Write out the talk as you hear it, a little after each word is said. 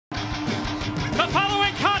The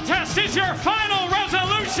following contest is your final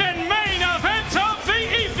resolution main event of the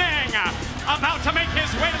evening. About to make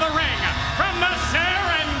his way to the ring from the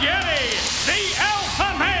Serengeti, the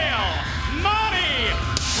alpha male, Monty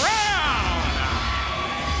Brown.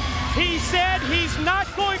 He said he's not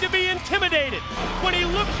going to be intimidated when he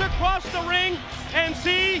looks across the ring and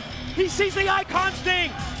he sees the icon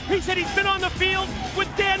Sting. He said he's been on the field with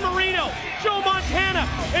Dan Marino, Joe Montana,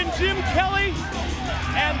 and Jim Kelly,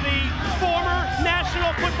 and the former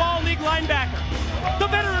National Football League linebacker, the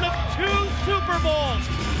veteran of 2 Super Bowls,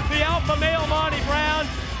 the alpha male Monty Brown.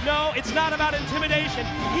 No, it's not about intimidation.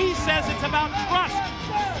 He says it's about trust.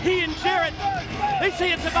 He and Jarrett, they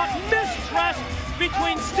say it's about mistrust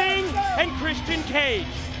between Sting and Christian Cage.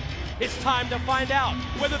 It's time to find out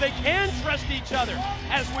whether they can trust each other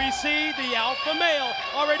as we see the alpha male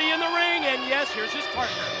already in the ring, and yes, here's his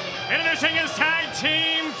partner. Introducing his tag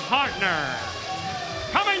team partner.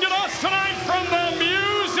 Coming to us tonight from the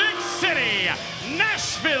Music City,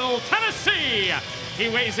 Nashville, Tennessee. He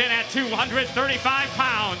weighs in at 235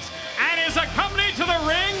 pounds and is accompanied to the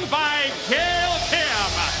ring by Gail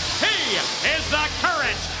Kim. He is the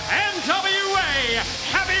current NWA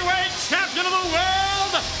Heavyweight Champion of the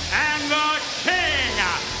World and the King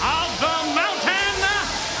of the Mountain,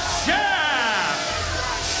 Jarrett.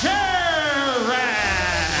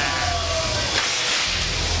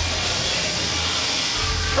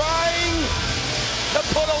 Trying to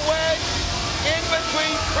put a wedge in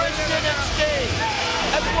between Christian and Sting.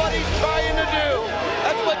 That's what he's trying to do.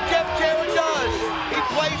 That's what Jarrett does. He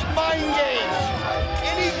plays mind games.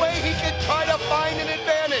 Any way he can try to find an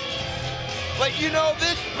advantage. But you know,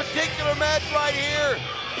 this particular match right here,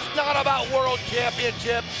 it's not about world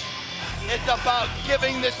championships. It's about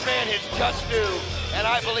giving this man his just due. And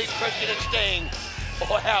I believe Christian and Sting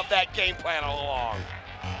will have that game plan all along.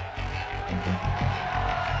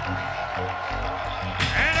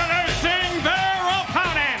 Introducing their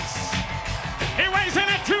opponents. He weighs in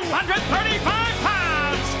at 235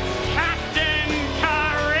 pounds. Captain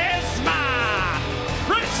Charisma,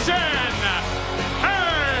 Christian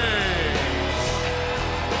Cage.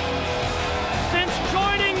 Since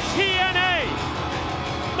joining TNA,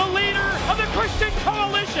 the leader of the Christian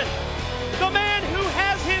Coalition, the man who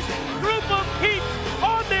has his group of peeps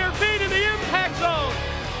on their feet in the Impact Zone,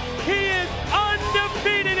 he is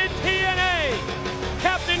undefeated in TNA.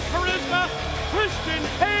 Captain Charisma, Christian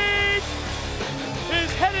Cage, is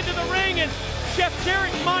headed to the ring, and Chef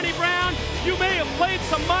Jarrett and Monty Brown, you may have played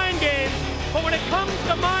some mind games, but when it comes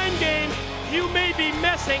to mind games, you may be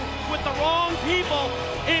messing with the wrong people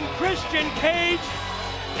in Christian Cage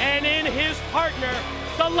and in his partner,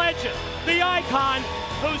 the legend, the icon,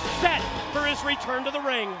 who's set for his return to the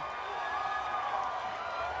ring.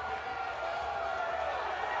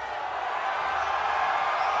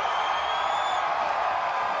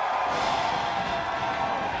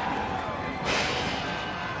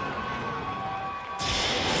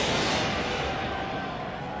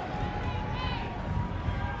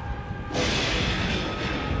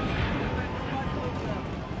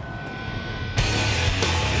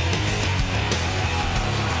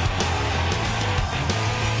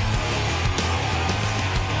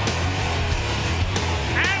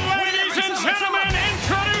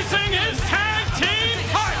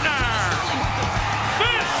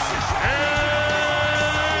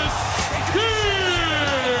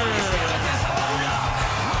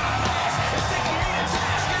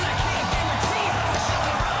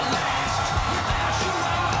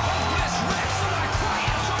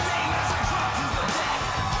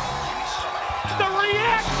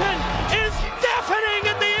 Is deafening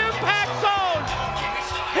in the Impact Zone.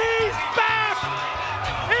 He's back.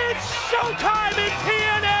 It's showtime in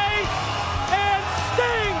TNA, and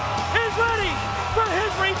Sting is ready for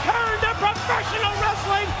his return to professional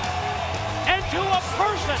wrestling, and to a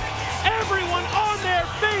person, everyone on their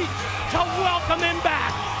feet to welcome him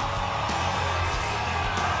back.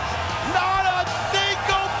 Not a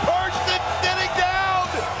single person sitting down.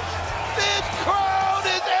 This crowd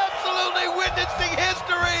is absolutely witnessing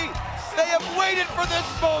history. They have waited for this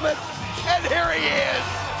moment, and here he is.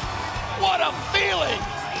 What a feeling.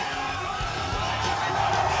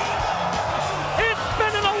 It's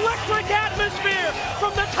been an electric atmosphere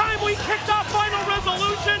from the time we kicked off Final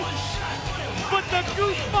Resolution. But the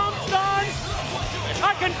goosebumps, Don,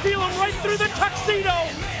 I can feel them right through the tuxedo.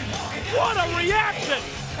 What a reaction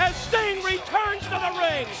as Sting returns to the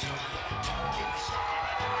ring.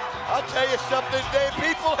 I'll tell you something, Dave.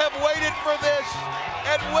 People have waited for this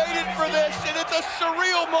and waited for this, and it's a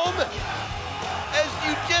surreal moment as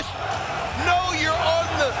you just know you're on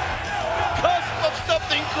the cusp of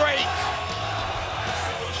something great.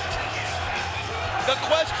 The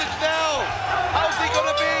question's now, how's he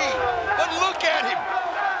gonna be? But look at him.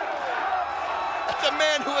 That's a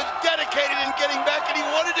man who is dedicated in getting back, and he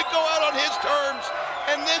wanted to go out on his terms.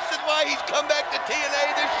 And this is why he's come back to TNA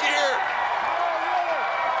this year.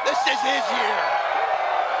 This is his year.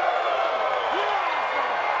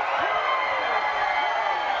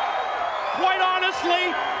 Quite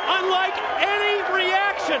honestly, unlike any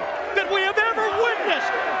reaction that we have ever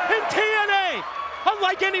witnessed in TNA,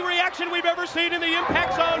 unlike any reaction we've ever seen in the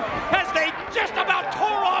Impact Zone, as they just about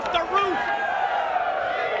tore off the roof.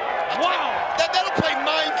 Wow. That'll play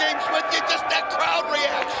mind games with you, just that crowd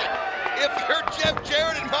reaction. If you're Jeff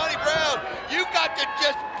Jarrett and Monty Brown, you got to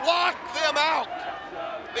just block them out.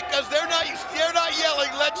 Because they're not yelling,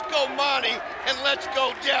 let's go Monty, and let's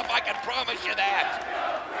go Jeff, I can promise you that.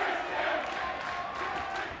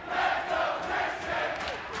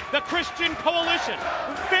 The Christian Coalition,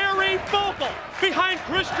 very vocal behind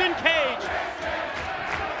Christian Cage.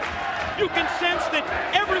 You can sense that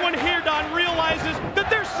everyone here, Don, realizes that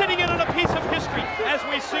they're sitting in on a piece of history as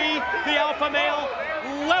we see the alpha male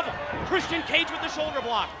level Christian Cage with the shoulder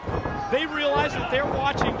block. They realize that they're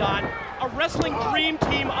watching, Don, a wrestling dream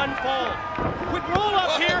team unfold. Quick roll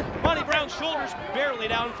up here. Monty Brown's shoulders barely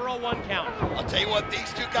down for a 1 count. I'll tell you what,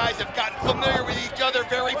 these two guys have gotten familiar with each other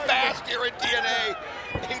very fast here at TNA.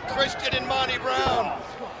 In Christian and Monty Brown.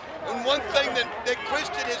 And one thing that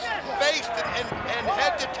Christian has faced and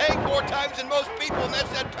had to take more times than most people, and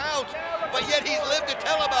that's that pounce. But yet he's lived to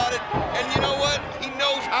tell about it, and you know what? He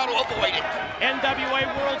knows how to avoid it. NWA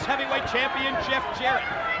World's Heavyweight Champion Jeff Jarrett,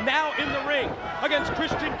 now in the ring against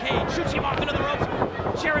Christian Cage. Shoots him off into the ropes.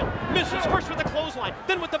 Jarrett misses first with the clothesline,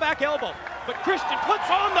 then with the back elbow. But Christian puts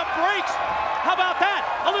on the brakes. How about that?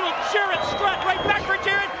 A little Jarrett strut right back for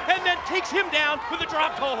Jarrett, and then takes him down with a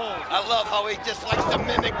drop toe hold. I love how he just likes to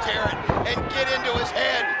mimic Jarrett and get into his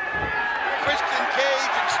head. Christian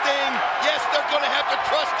Cage and Sting, yes, they're going to have to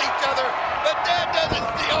trust each other, but that doesn't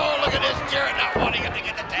see. Oh, look at this, Jarrett not wanting him to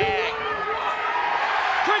get the tag.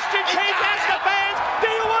 Christian Cage asks the fans, do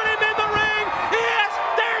you want him in the ring? Yes,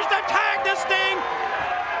 there's the tag to Sting.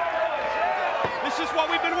 This is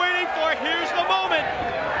what we've been waiting for. Here's the moment.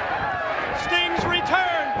 Sting's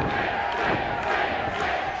return.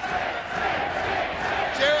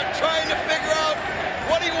 Jarrett trying to figure out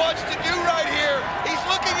what he wants to do right here. He's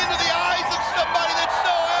looking into the eyes of somebody that's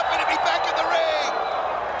so happy to be back in the ring.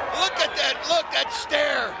 Look at that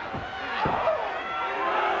stare.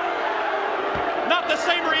 Not the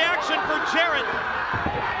same reaction for Jarrett.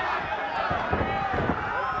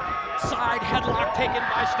 Side headlock taken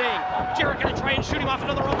by Sting. Jarrett gonna try and shoot him off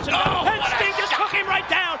into the ropes, and Sting just took him right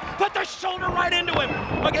down, put the shoulder right into him.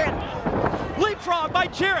 Again, leapfrog by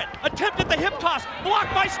Jarrett, attempted the hip toss,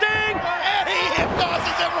 blocked by Sting. And he hip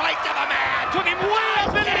tosses him right to the mat. Took him way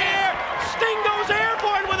up in the air. Sting goes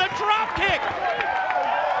airborne with a drop kick.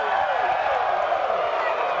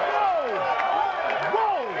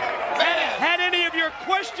 Had any of your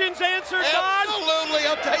questions answered, Don? Absolutely,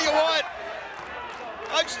 I'll tell you what.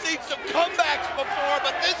 I've seen some comebacks before,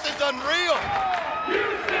 but this is unreal. You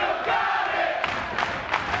still got it.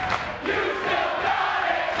 You still got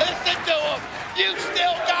it. Listen to him. You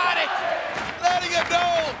still got it. Letting him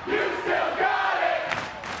know. You still got it.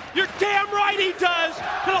 You're damn right he does.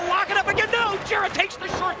 Gonna lock it up again. No, Jarrett takes the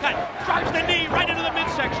shortcut. Drives the knee right into the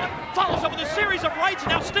midsection. Follows up with a series of rights,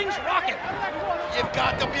 and now Sting's rocking. You've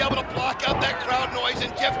got to be able to block out that crowd noise,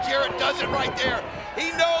 and Jeff Jarrett does it right there.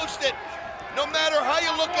 He knows that no matter how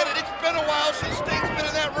you look at it, it's been a while since Sting's been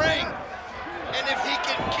in that ring. And if he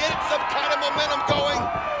can get some kind of momentum going,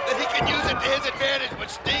 then he can use it to his advantage.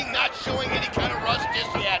 But Sting not showing any kind of rust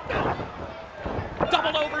just yet.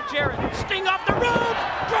 Double over Jarrett. Sting off the ropes.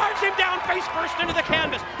 Drives him down face first into the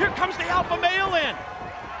canvas. Here comes the alpha male in.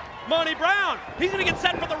 Monty Brown, he's gonna get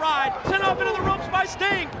set for the ride. Sent off into the ropes by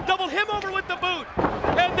Sting. Double him over with the boot.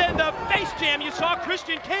 And then the face jam. You saw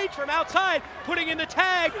Christian Cage from outside putting in the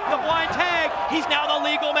tag, the blind tag. He's now the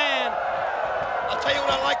legal man. I'll tell you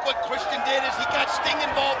what I like what Christian did is he got Sting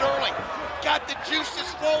involved early. Got the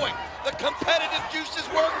juices flowing. The competitive juice is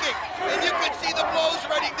working. And you can see the blows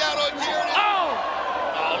raining down on Jarrett. Oh!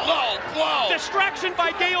 Low blow. Distraction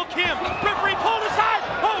by Gail Kim. Referee pulled aside.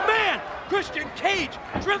 Oh man! Christian Cage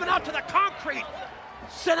driven out to the concrete.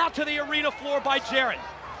 Sent out to the arena floor by Jarrett.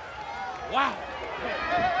 Wow.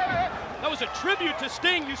 That was a tribute to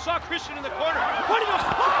Sting. You saw Christian in the corner. What a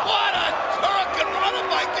hurricane run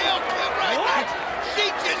by Gail Kim right there. She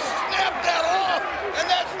just snapped that off. And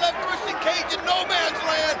that's left Christian Cage in no man's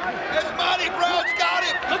land as Monty Brown's got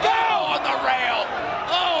him. Look out! On the rail.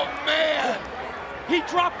 Oh, man. He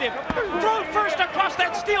dropped him. Thrown first across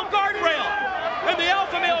that steel guardrail. And the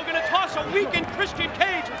alpha male going to toss toss a weakened Christian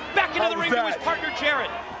Cage back into the ring to his partner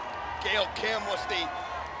Jarrett. Gail Kim was the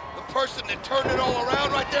person that turned it all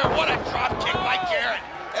around right there. What a drop kick by Jarrett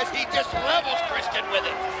as he just levels Christian with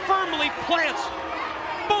it. Firmly plants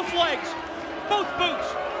both legs, both boots,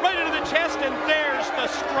 right into the chest, and there's the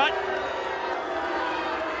strut.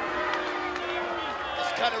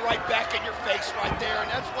 It's kind of right back in your face right there, and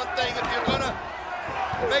that's one thing, if you're gonna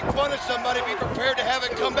make fun of somebody, be prepared to have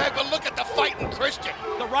it come back, but look at the fighting Christian.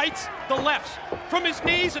 The rights, the lefts, from his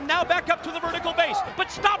knees and now back up to the vertical base,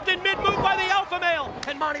 but stopped in mid-move by the alpha male,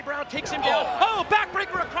 and Monty Brown takes him down. Oh,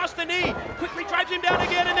 backbreaker across the knee, quickly drives him down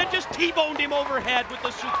again, and then just T-boned him overhead with the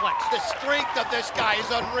suplex. The strength of this guy is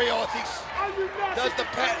unreal as he does the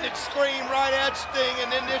patented scream right at Sting,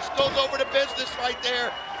 and then this goes over to business right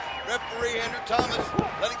there. Referee Andrew Thomas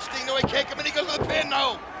letting Sting know he can't come in, he goes to the pin,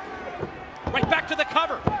 no. Right back to the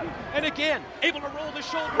cover. And again, able to roll the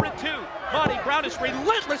shoulder in two. Monty Brown is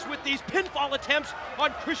relentless with these pinfall attempts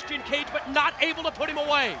on Christian Cage, but not able to put him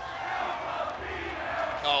away.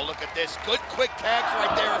 Oh, look at this. Good quick tags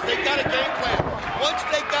right there. If they got a game plan, once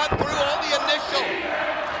they got through all the initial,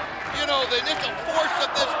 the initial force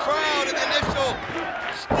of this crowd and the initial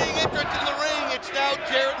Sting entrance in the ring, it's now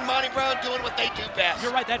Jarrett and Monty Brown doing what they do best.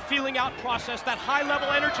 You're right, that feeling out process, that high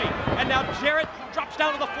level energy. And now Jarrett drops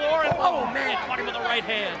down to the floor and, oh man, caught him with the right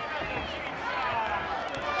hand.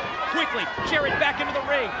 Quickly, Jarrett back into the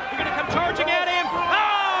ring. They're gonna come charging at him.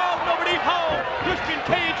 Oh, nobody home. Christian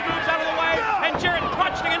Cage moves out of the way, and Jarrett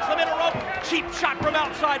crunched against the middle rope. Cheap shot from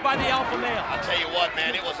outside by the alpha male. I'll tell you what,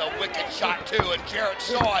 man, it was a wicked shot too, and Jarrett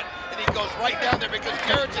saw it, and he goes right down there because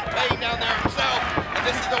Jarrett's in pain down there himself, and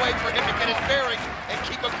this is the way for him to get his bearings and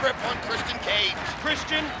keep a grip on Christian Cage.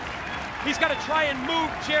 Christian, he's got to try and move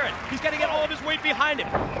Jarrett. He's got to get all of his weight behind him.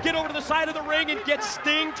 Get over to the side of the ring and get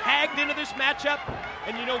Sting tagged into this matchup.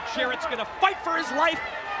 And Jarrett's going to fight for his life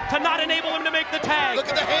to not enable him to make the tag. Look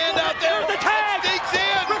at the hand out there. There's the tag. Sting's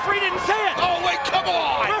in. Referee didn't say it. Oh, wait, come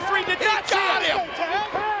on. Referee did not see got it. him.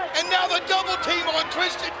 And now the double team on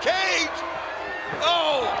Christian Cage.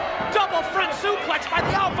 Oh. Double front suplex by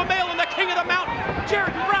the alpha male and the king of the mountain.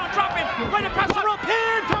 Jarrett and Brown dropping right across the rope.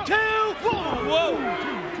 Pin, two. Whoa.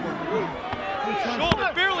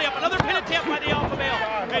 Shoulder barely up. Another pin attempt by the alpha male.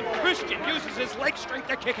 And Christian uses his leg strength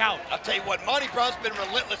to kick out. I'll tell you what, Monty Brown's been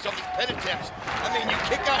relentless on these pin attempts. I mean, you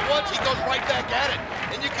kick out once, he goes right back at it.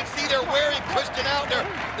 And you can see they're wearing Christian out. They're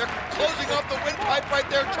closing off the windpipe right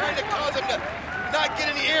there, trying to cause him to not get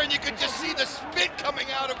in the air. And you can just see the spit coming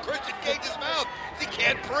out of Christian Cage's mouth. He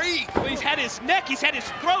can't breathe. Well, he's had his neck, he's had his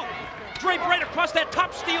throat draped right across that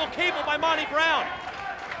top steel cable by Monty Brown.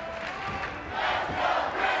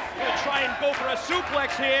 Gonna try and go for a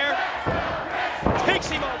suplex here.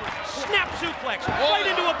 Takes him over. Snap suplex. Right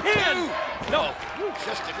into a pin. No.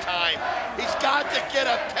 Just in time. He's got to get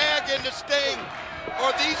a tag into Sting,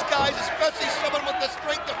 or these guys, especially someone with the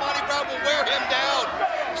strength of Monty Brown, will wear him down.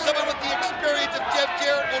 Someone with the experience of Jeff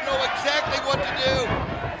Jarrett will know exactly what to do.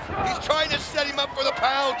 He's trying to set him up for the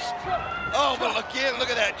pounce. Oh, but again, look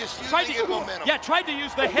at that, just using his momentum. Yeah, tried to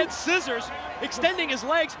use the head scissors, extending his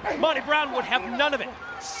legs. Monty Brown would have none of it.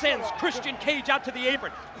 Sends Christian Cage out to the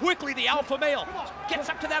apron. Quickly, the alpha male gets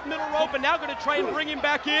up to that middle rope and now going to try and bring him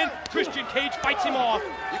back in. Christian Cage fights him off.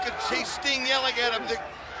 You can see Sting yelling at him to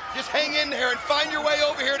just hang in there and find your way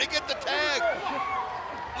over here to get the tag.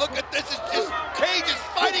 Look at this, it's just Cage is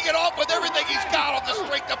fighting it off with everything he's got on the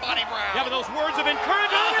strength of Monty Brown. Yeah, but those words of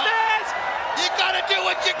encouragement, look at this! You gotta do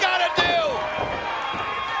what you gotta do.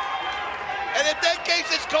 And in that case,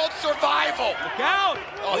 it's called survival. Look out!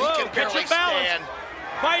 Oh, whoa, he can barely stand.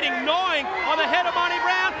 Biting, gnawing on the head of Monty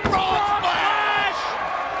Brown. Frog splash!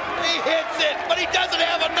 He hits it, but he doesn't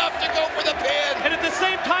have enough to go for the pin. And at the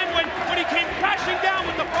same time, when he came crashing down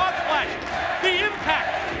with the frog splash, the impact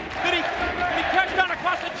that he crashed down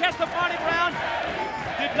across the chest of Monty Brown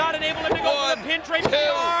did not enable him to go for the pin drape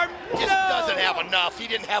arm. Just doesn't have enough. He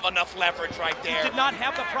didn't have enough leverage right there. He did not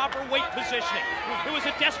have the proper weight positioning. It was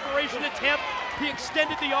a desperation attempt. He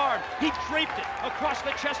extended the arm. He draped it across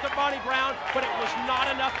the chest of Monty Brown, but it was not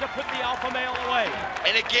enough to put the alpha male away.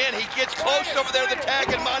 And again, he gets close over there to the tag,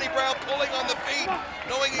 and Monty Brown pulling on the feet,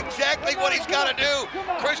 knowing exactly what he's got to do.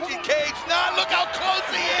 Christian Cage, look how close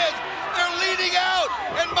he is. They're leading out,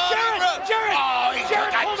 and Monty Brown. Jarrett! Oh, he took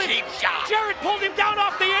a cheap shot. Jarrett pulled him down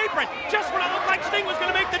off the apron, just when it looked like Sting was going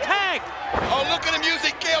to make the tag. Oh, look at him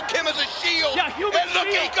using Gail Kim as a shield. Yeah, human and look,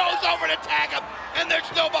 shield. he goes over to tag him, and there's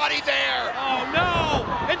nobody there. Oh, no.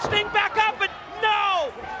 And Sting back up, but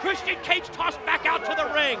no. Christian Cage tossed back out to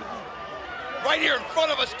the ring. Right here in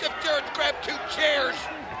front of us, Jeff Jarrett grabbed two chairs.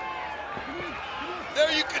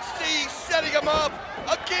 There you can see setting him up.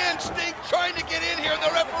 Again, Sting trying to get in here.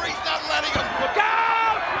 The referee's not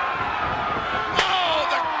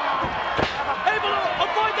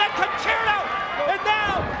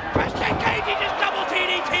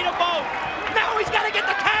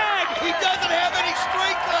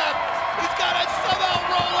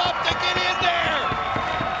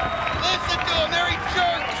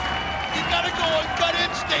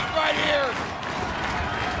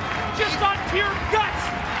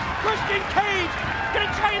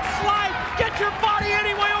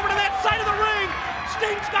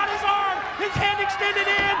Sting's got his arm, his hand extended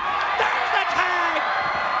in. There's the tag.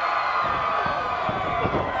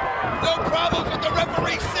 No problems with the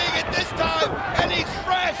referee seeing it this time, and he's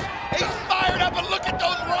fresh. He's fired up, and look at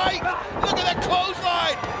those rights. Look at that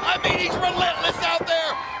clothesline. I mean, he's relentless out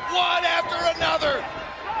there, one after another.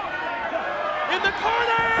 In the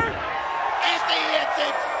corner. As he hits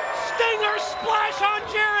it. Stinger splash on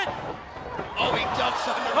Jarrett. Oh, he ducks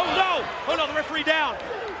under. Oh no, the referee down.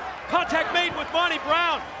 Contact made with Monty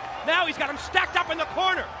Brown. Now he's got him stacked up in the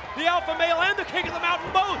corner. The alpha male and the king of the mountain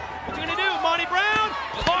both. What's he gonna do? Monty Brown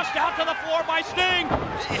tossed out to the floor by Sting.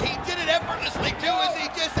 He did it effortlessly too, as he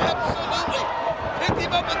just absolutely picked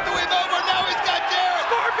him up and threw him over. Now he's got Jarrett.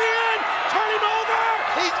 Scorpion, turn him over.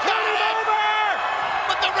 He's got him over.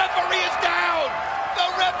 But the referee is down. The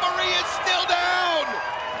referee is still down.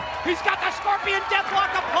 He's got the Scorpion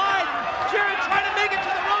deathlock applied. Jarrett trying to make it to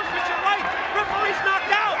the ropes, but you're right. Referee's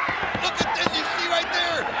knocked out. Look at this, you see right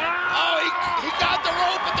there. Oh, he got the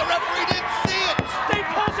rope, but the referee didn't see it. Sting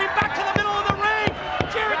pulls him back to the middle of the ring.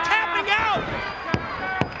 Jarrett tapping out.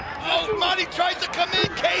 Oh, Monty tries to come in.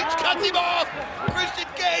 Cage cuts him off. Christian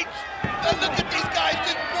Cage. And look at these guys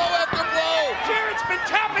just blow after blow. Jarrett's been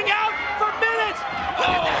tapping out for minutes.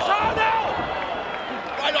 Look at this. Oh no.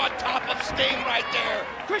 Right on top of Sting right there.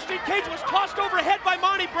 Christian Cage was tossed overhead by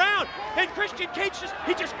Monty Brown, and Christian Cage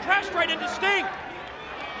just crashed right into Sting.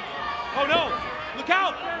 Oh no, look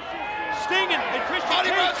out. Sting and Christian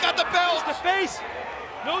Monty Cage. Brown's got the belt. Face to face,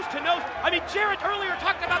 nose to nose. I mean, Jarrett earlier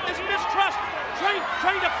talked about this mistrust,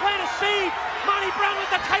 trying to plant a seed. Monty Brown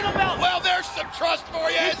with the title belt. Well, there's some trust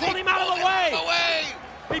for you. He pulled him out of the way. Away.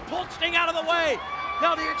 He pulled Sting out of the way.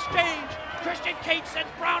 Now the exchange. Christian Cage sends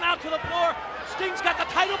Brown out to the floor. Sting's got the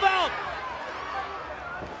title belt.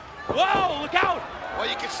 Whoa, look out. Well,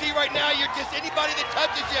 you can see right now, you're just anybody that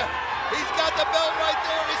touches you. He's got the belt right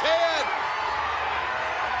there in his hand.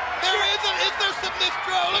 Is there some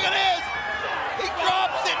misthrow? Look at this. He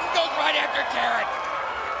drops it and goes right after Jarrett.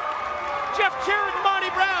 Jeff Jarrett and Monty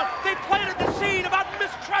Brown, they planted the seed about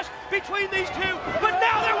mistrust between these two, but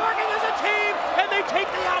now they're working as a team, and they take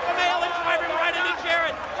the alpha male and drive him right into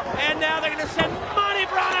Jarrett. And now they're going to send Monty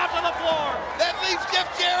Brown out to the floor. That leaves Jeff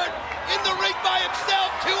Jarrett in the ring by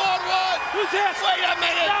himself, 2-on-1. Who's this? Wait a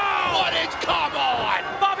minute. No! What is, come on.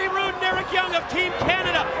 Bobby Roode and Eric Young of Team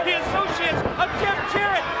Canada, the associates of Jeff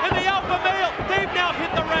Jarrett and the alpha male, they've now hit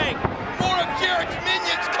the ring. More of Jarrett's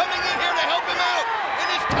minions coming in here to help him out in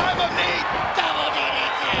his time of need. Double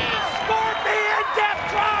DDT. Scorpion death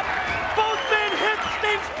drop. Both men hit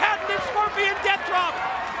Sting's patented Scorpion death drop.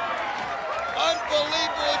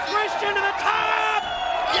 Unbelievable. Christian to the top.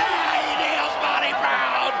 Yeah, he nails Monty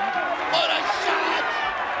Brown. What a shot.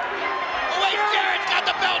 Oh, wait, Jarrett's got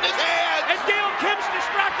the belt in his hand. And Gail Kim's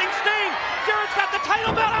distracting Sting. Jarrett's got the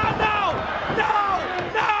title belt. Oh, no.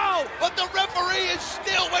 No. But the referee is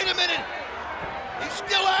still, wait a minute. He's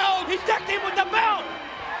still out. He decked him with the belt.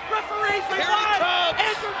 Referees Here he revive. comes.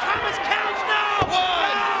 Andrew Thomas counts now.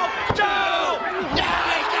 One, No. Now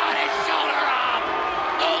he got his shoulder up.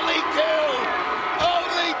 Only two.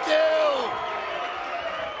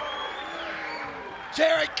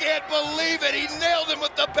 Jarrett can't believe it. He nailed him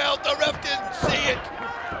with the belt. The ref didn't see it.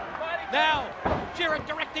 Now, Jarrett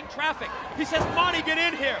directing traffic. He says, Monty, get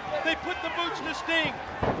in here. They put the boots to Sting.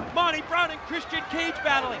 Monty Brown and Christian Cage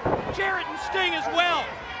battling. Jarrett and Sting as well.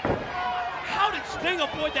 How did Sting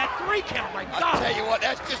avoid that 3 count? My God. I'll tell you what,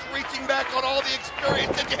 that's just reaching back on all the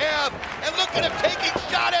experience that you have. And look at him taking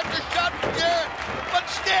shot after shot from Jarrett, but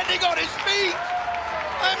standing on his feet.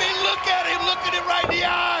 I mean, look at him right in the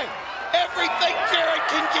eye. Everything Jarrett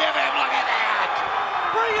can give him, look at that.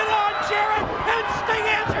 Bring it on, Jarrett. And Sting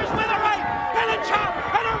answers with a right, and a chop,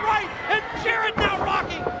 and a right, and Jarrett now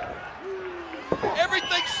rocking.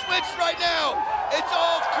 Everything switched right now. It's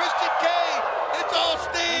all Christian Cage. It's all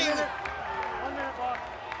Sting.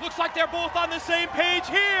 Looks like they're both on the same page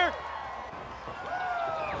here.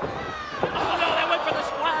 Oh no, they went for the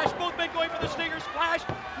splash. Both men going for the Stinger splash.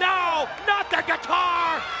 No, not the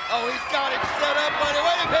guitar. Oh, he's got it set up. Wait a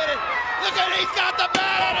minute. Look at it. He's got the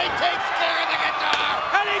bat and he takes care of the guitar.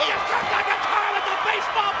 And he just took the guitar with the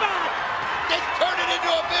baseball bat. Just turned it into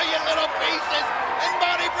a million little pieces. And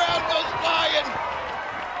Monty Brown goes flying.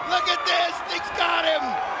 Look at this. Sting's got him.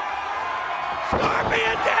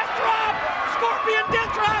 Scorpion death drop. Scorpion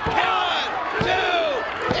death drop. 1, 2.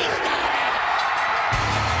 He's got it.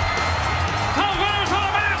 The winners of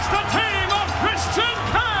the match, the team of Christian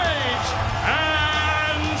Cage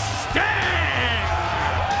and Sting.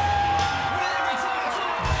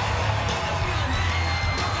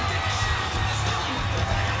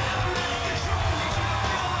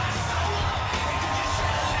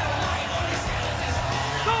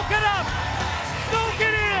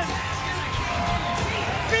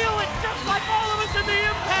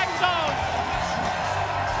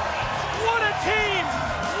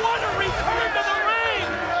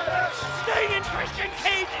 Can Christian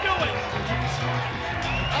Cage do it?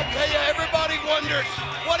 I'll tell you, everybody wonders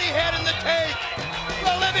what he had in the tank.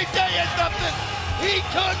 Well, let me tell you something. He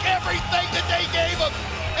took everything that they gave him,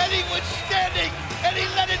 and he was standing, and he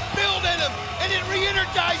let it build in him, and it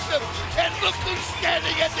re-energized him. And look who's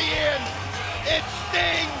standing at the end. It's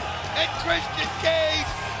Sting and Christian Cage,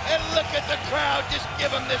 and look at the crowd just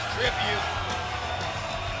give him this tribute.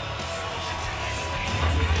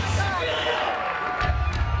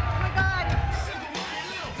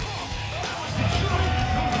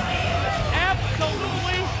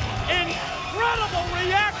 Absolutely incredible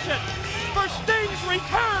reaction for Sting's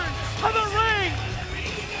return to the ring.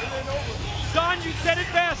 Don, you said it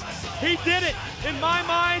best. He did it. In my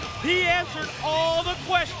mind, he answered all the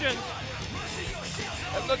questions.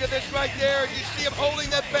 And look at this right there. You see him holding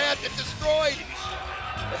that bat that destroyed,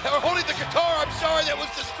 or holding the guitar, I'm sorry, that was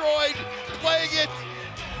destroyed, playing it.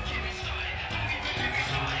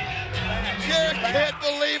 Jarrett can't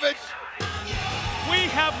believe it. We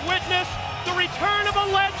have witnessed the return of a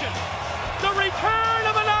legend, the return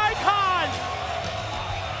of an icon.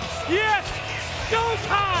 Yes,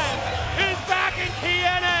 Showtime is back in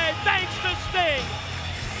TNA thanks to Sting.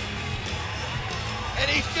 And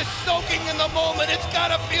he's just soaking in the moment. It's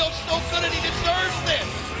gotta feel so good, and he deserves this.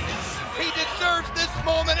 He deserves this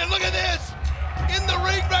moment, and look at this. In the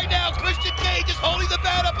ring right now, Christian Cage is holding the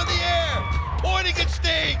bat up in the air, pointing at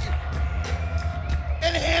Sting,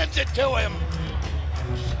 and hands it to him.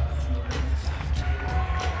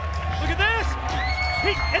 Look at this.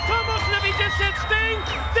 It's almost as if he just said, Sting,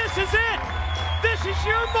 this is it. This is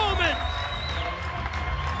your moment.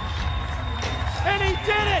 And he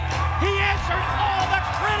did it. He answered all the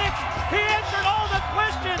critics. He answered all the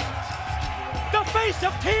questions. The face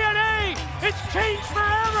of TNA. It's changed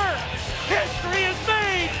forever. History is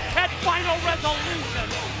made at Final Resolution.